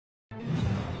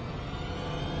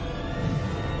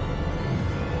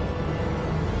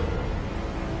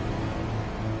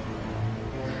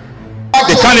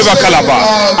Carnival Calabar,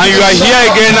 and you are here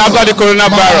again after the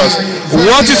coronavirus.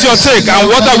 What is your take,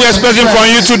 and what are we expecting from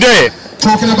you today?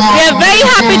 We are very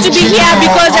happy to be here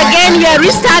because again we are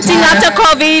restarting after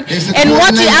COVID, and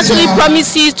what we actually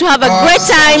promise is to have a great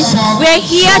time. We are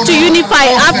here to unify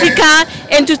Africa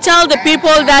and to tell the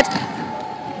people that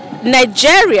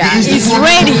Nigeria is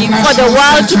ready for the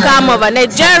world to come over.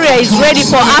 Nigeria is ready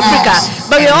for Africa.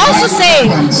 But we're also saying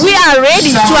we are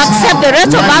ready to accept the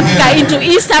rest of Africa into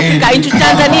East Africa, into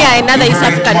Tanzania and other East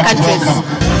African countries.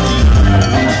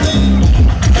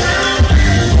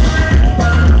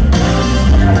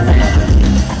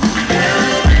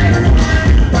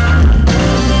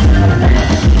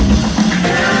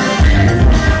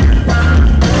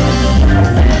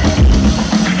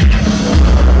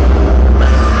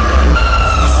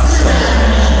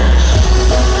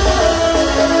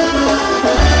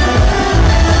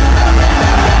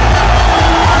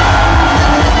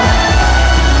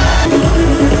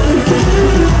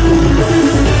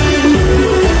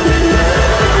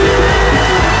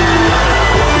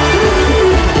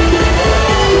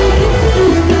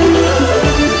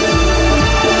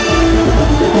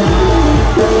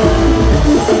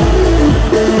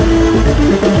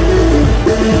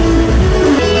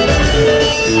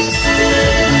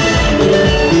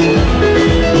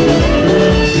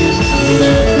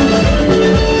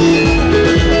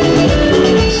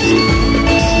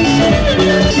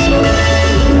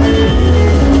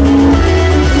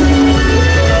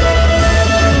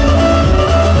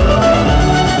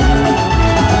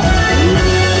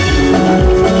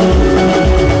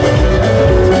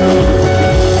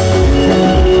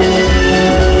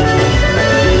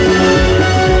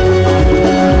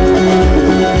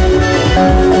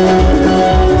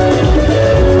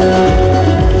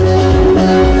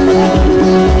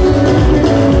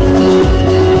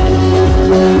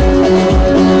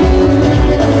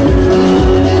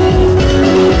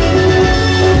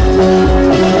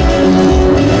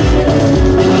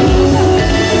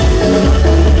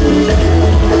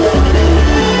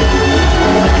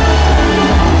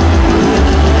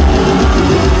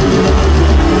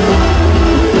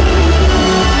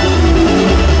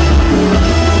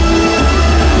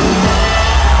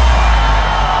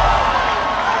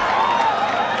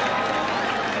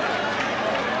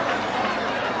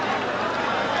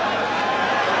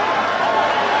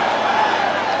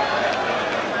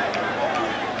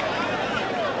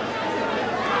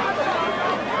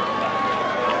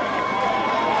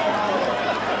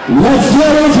 Let's hear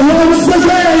it once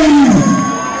again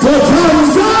for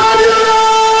Tanzania!